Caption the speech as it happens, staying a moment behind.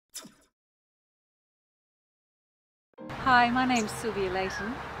Hi, my name's Sylvia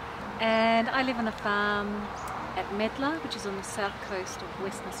Leighton and I live on a farm at Medlar, which is on the south coast of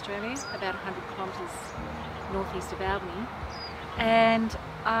Western Australia, about 100 kilometres northeast of Albany. And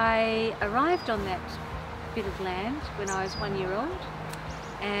I arrived on that bit of land when I was 1 year old,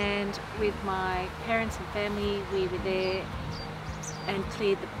 and with my parents and family we were there and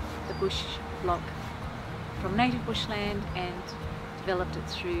cleared the bush block from native bushland and developed it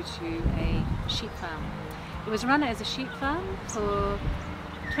through to a sheep farm. It was run as a sheep farm for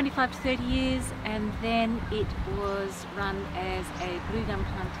 25 to 30 years, and then it was run as a blue gum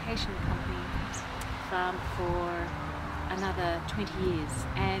plantation company farm for another 20 years,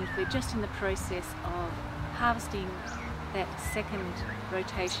 and we're just in the process of harvesting that second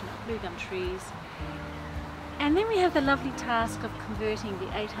rotation of blue gum trees. And then we have the lovely task of converting the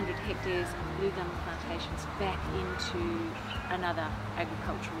 800 hectares of blue gum plantations back into another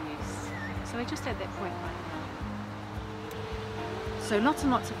agricultural use. So we're just at that point right now. So lots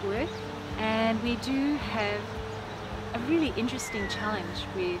and lots of work, and we do have a really interesting challenge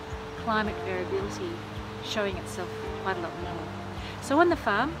with climate variability showing itself quite a lot more. So on the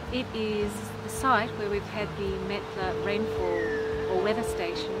farm, it is the site where we've had the Medlar rainfall or weather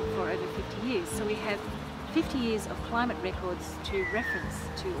station for over 50 years. So we have 50 years of climate records to reference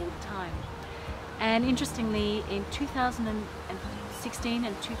to all the time. And interestingly, in 2016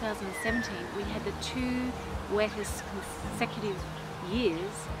 and 2017, we had the two wettest consecutive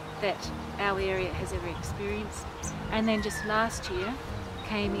years that our area has ever experienced. And then just last year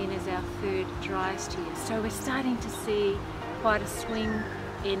came in as our third driest year. So we're starting to see quite a swing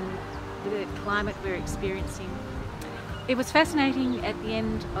in the climate we're experiencing. It was fascinating at the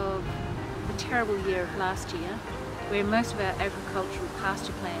end of the terrible year of last year, where most of our agricultural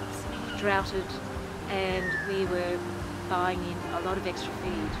pasture plants droughted and we were buying in a lot of extra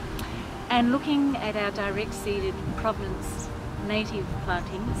feed. And looking at our direct seeded provenance native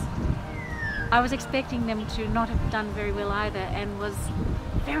plantings, I was expecting them to not have done very well either, and was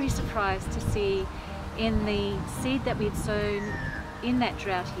very surprised to see in the seed that we'd sown in that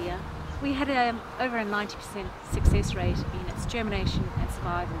drought year, we had over a 90% success rate in its germination and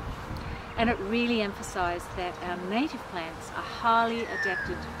survival. And it really emphasised that our native plants are highly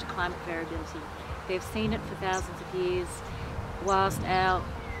adapted to climate variability. They've seen it for thousands of years, whilst our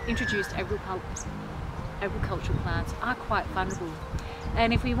introduced agricultural plants are quite vulnerable.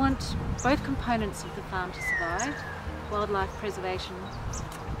 And if we want both components of the farm to survive, wildlife preservation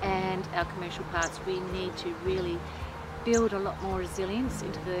and our commercial parts, we need to really build a lot more resilience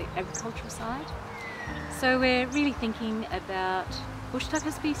into the agricultural side. So we're really thinking about bush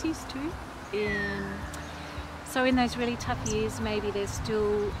tucker species too. So in those really tough years, maybe there's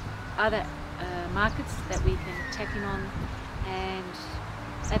still other markets that we can tack in on, and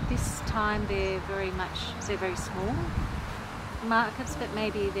at this time they're very small markets, but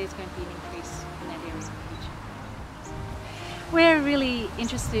maybe there's going to be an increase in that area in the future. We're really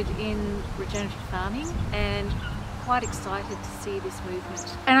interested in regenerative farming and quite excited to see this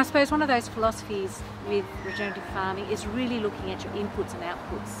movement. And I suppose one of those philosophies with regenerative farming is really looking at your inputs and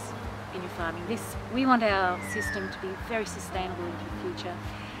outputs in your farming. We want our system to be very sustainable into the future.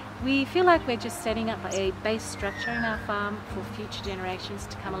 We feel like we're just setting up a base structure in our farm for future generations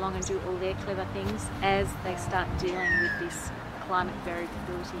to come along and do all their clever things as they start dealing with this climate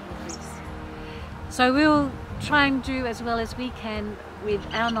variability increase. So we'll try and do as well as we can with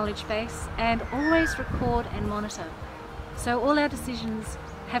our knowledge base, and always record and monitor. So all our decisions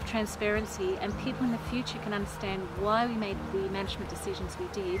have transparency, and people in the future can understand why we made the management decisions we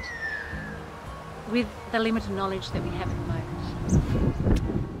did with the limited knowledge that we have at the moment.